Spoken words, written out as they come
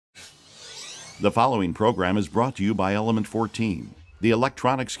The following program is brought to you by Element 14, the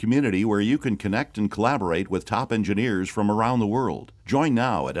electronics community where you can connect and collaborate with top engineers from around the world. Join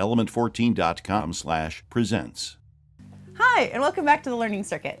now at element14.com/presents. Hi, and welcome back to the Learning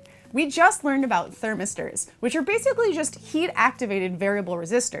Circuit. We just learned about thermistors, which are basically just heat-activated variable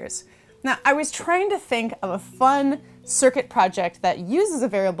resistors. Now, I was trying to think of a fun circuit project that uses a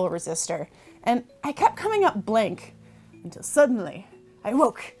variable resistor, and I kept coming up blank until suddenly I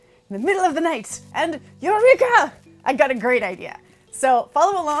woke in the middle of the night and eureka! I got a great idea. So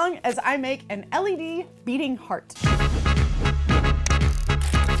follow along as I make an LED beating heart.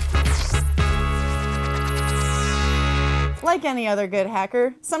 Like any other good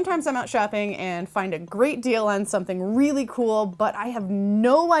hacker, sometimes I'm out shopping and find a great deal on something really cool, but I have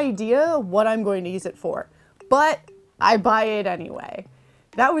no idea what I'm going to use it for. But I buy it anyway.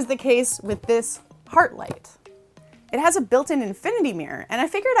 That was the case with this heart light. It has a built-in infinity mirror, and I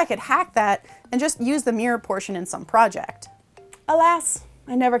figured I could hack that and just use the mirror portion in some project. Alas,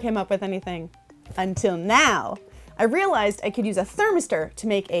 I never came up with anything. Until now. I realized I could use a thermistor to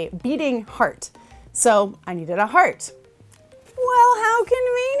make a beating heart. So I needed a heart. Well, how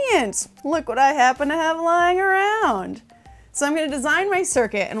convenient! Look what I happen to have lying around. So I'm going to design my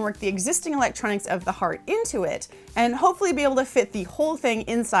circuit and work the existing electronics of the heart into it, and hopefully be able to fit the whole thing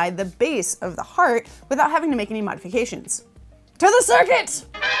inside the base of the heart without having to make any modifications. To the circuit!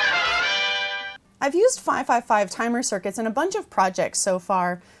 I've used 555 timer circuits in a bunch of projects so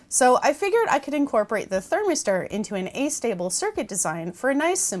far, so I figured I could incorporate the thermistor into an astable circuit design for a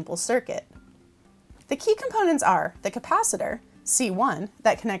nice simple circuit. The key components are the capacitor, C1,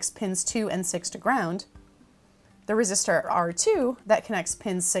 that connects pins 2 and 6 to ground, the resistor R2 that connects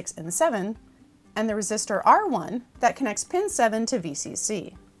pins 6 and 7, and the resistor R1 that connects pin 7 to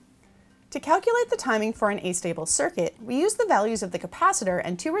VCC. To calculate the timing for an astable circuit, we use the values of the capacitor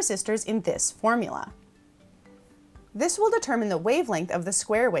and two resistors in this formula. This will determine the wavelength of the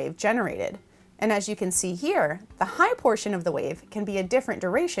square wave generated, and as you can see here, the high portion of the wave can be a different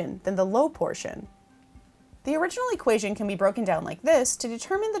duration than the low portion. The original equation can be broken down like this to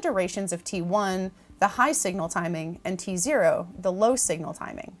determine the durations of T1, the high signal timing, and T0, the low signal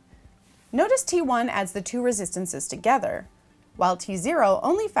timing. Notice T1 adds the two resistances together, while T0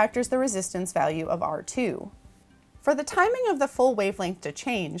 only factors the resistance value of R2. For the timing of the full wavelength to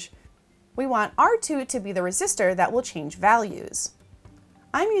change, we want R2 to be the resistor that will change values.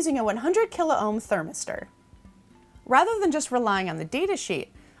 I'm using a 100 kilo ohm thermistor. Rather than just relying on the datasheet,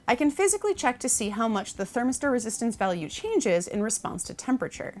 I can physically check to see how much the thermistor resistance value changes in response to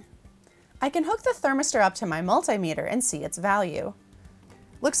temperature. I can hook the thermistor up to my multimeter and see its value.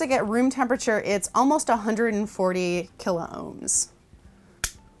 Looks like at room temperature, it's almost 140 kilo ohms.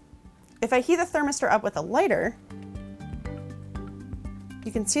 If I heat the thermistor up with a lighter,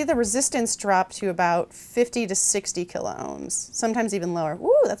 you can see the resistance drop to about 50 to 60 kilo ohms, sometimes even lower.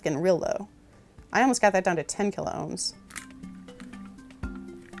 Ooh, that's getting real low. I almost got that down to 10 kilo ohms.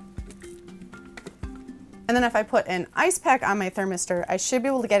 And then if I put an ice pack on my thermistor, I should be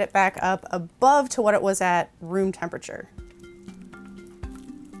able to get it back up above to what it was at room temperature.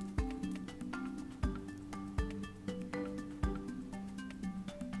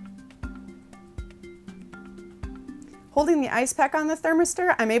 Holding the ice pack on the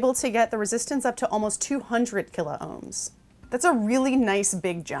thermistor, I'm able to get the resistance up to almost 200 kilo ohms. That's a really nice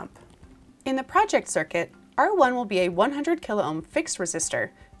big jump. In the project circuit, R1 will be a 100 kilo ohm fixed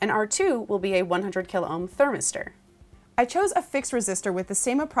resistor, and R2 will be a 100 kilo ohm thermistor. I chose a fixed resistor with the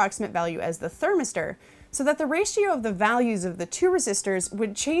same approximate value as the thermistor, so that the ratio of the values of the two resistors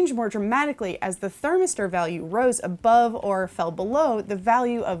would change more dramatically as the thermistor value rose above or fell below the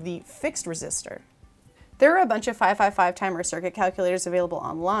value of the fixed resistor. There are a bunch of 555 timer circuit calculators available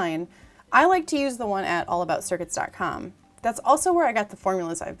online. I like to use the one at allaboutscircuits.com. That's also where I got the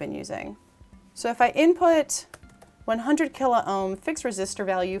formulas I've been using. So if I input 100 kilo ohm fixed resistor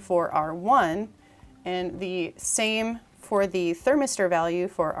value for R1 and the same for the thermistor value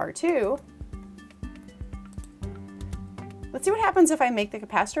for R2, let's see what happens if I make the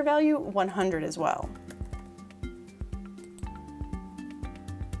capacitor value 100 as well.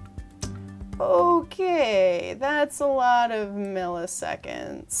 Okay, that's a lot of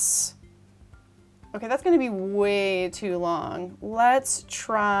milliseconds. Okay, that's going to be way too long. Let's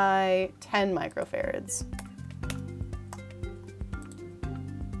try 10 microfarads.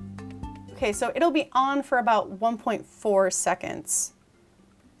 Okay, so it'll be on for about 1.4 seconds.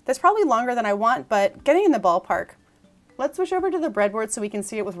 That's probably longer than I want, but getting in the ballpark. Let's switch over to the breadboard so we can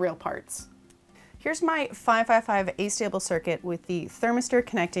see it with real parts. Here's my 555 astable circuit with the thermistor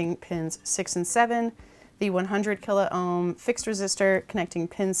connecting pins 6 and 7, the 100 kilo ohm fixed resistor connecting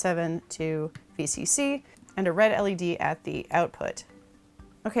pin 7 to VCC, and a red LED at the output.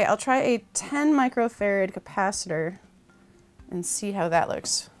 Okay, I'll try a 10 microfarad capacitor and see how that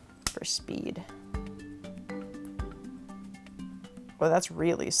looks for speed. Oh, that's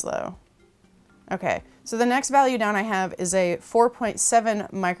really slow. Okay, so the next value down I have is a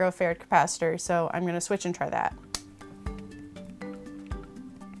 4.7 microfarad capacitor, so I'm going to switch and try that.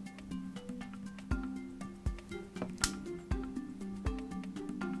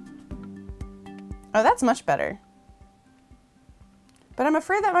 Oh, that's much better. But I'm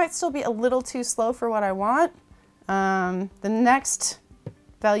afraid that might still be a little too slow for what I want. The next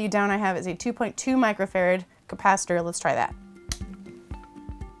value down I have is a 2.2 microfarad capacitor. Let's try that.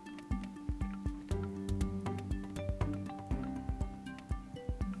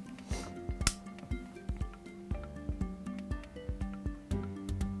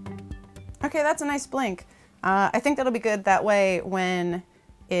 Okay, that's a nice blink. I think that'll be good. That way when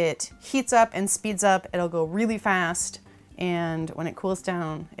it heats up and speeds up, it'll go really fast, and when it cools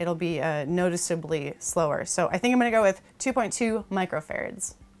down, it'll be noticeably slower. So I think I'm gonna go with 2.2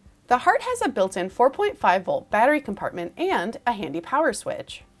 microfarads. The Heart has a built-in 4.5 volt battery compartment and a handy power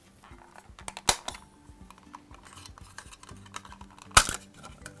switch.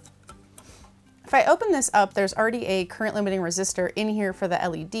 If I open this up, there's already a current limiting resistor in here for the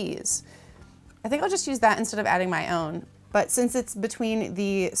LEDs. I think I'll just use that instead of adding my own. But since it's between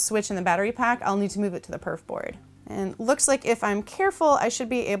the switch and the battery pack, I'll need to move it to the perf board. And looks like if I'm careful, I should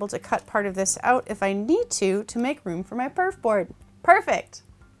be able to cut part of this out if I need to make room for my perf board. Perfect!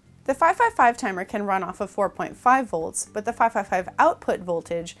 The 555 timer can run off of 4.5 volts, but the 555 output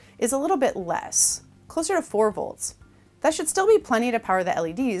voltage is a little bit less, closer to 4 volts. That should still be plenty to power the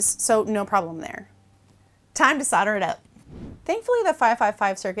LEDs, so no problem there. Time to solder it up. Thankfully, the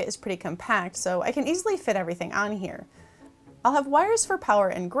 555 circuit is pretty compact, so I can easily fit everything on here. I'll have wires for power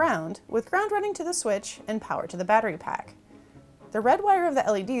and ground, with ground running to the switch and power to the battery pack. The red wire of the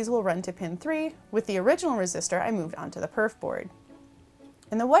LEDs will run to pin 3, with the original resistor I moved onto the perf board.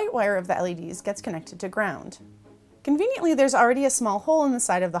 And the white wire of the LEDs gets connected to ground. Conveniently, there's already a small hole in the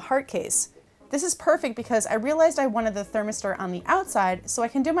side of the Heart case. This is perfect because I realized I wanted the thermistor on the outside, so I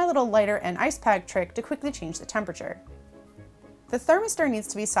can do my little lighter and ice pack trick to quickly change the temperature. The thermistor needs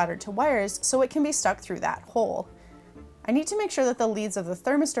to be soldered to wires so it can be stuck through that hole. I need to make sure that the leads of the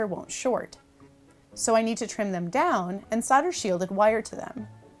thermistor won't short. So I need to trim them down and solder shielded wire to them.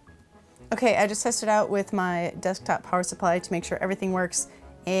 Okay, I just tested out with my desktop power supply to make sure everything works,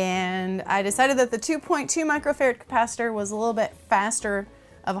 and I decided that the 2.2 microfarad capacitor was a little bit faster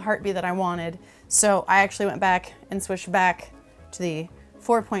of a heartbeat that I wanted. So I actually went back and switched back to the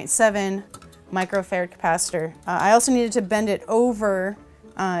 4.7 microfarad capacitor. I also needed to bend it over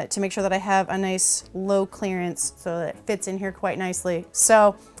to make sure that I have a nice low clearance so that it fits in here quite nicely.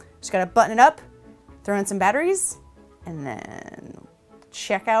 So just gotta button it up, throw in some batteries, and then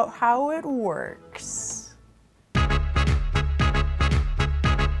check out how it works.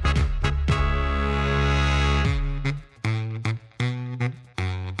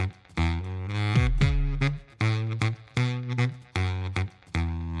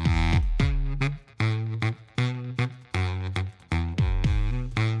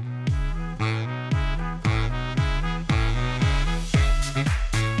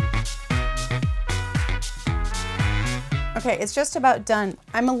 Okay, it's just about done.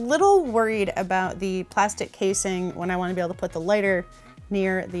 I'm a little worried about the plastic casing when I want to be able to put the lighter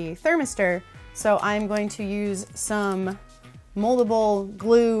near the thermistor, so I'm going to use some moldable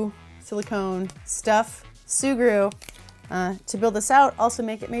glue, silicone stuff, Sugru, to build this out. Also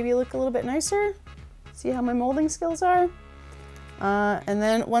make it maybe look a little bit nicer. See how my molding skills are? And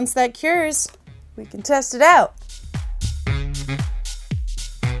then once that cures, we can test it out.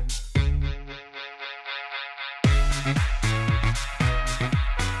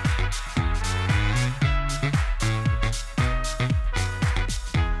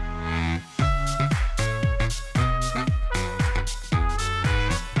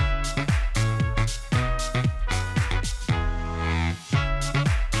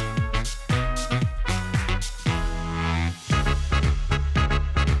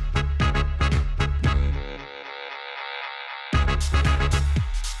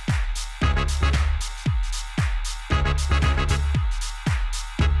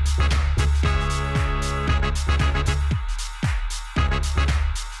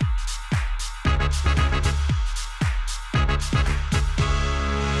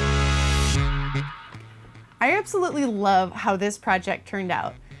 I absolutely love how this project turned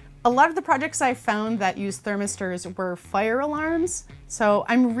out. A lot of the projects I found that used thermistors were fire alarms, so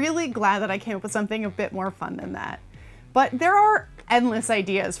I'm really glad that I came up with something a bit more fun than that. But there are endless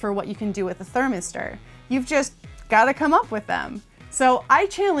ideas for what you can do with a thermistor. You've just got to come up with them. So I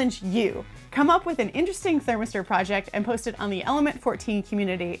challenge you. Come up with an interesting thermistor project and post it on the Element 14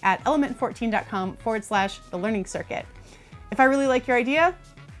 community at element14.com/the learning circuit. If I really like your idea,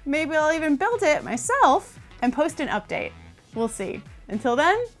 maybe I'll even build it myself and post an update. We'll see. Until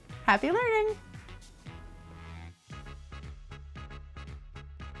then, happy learning!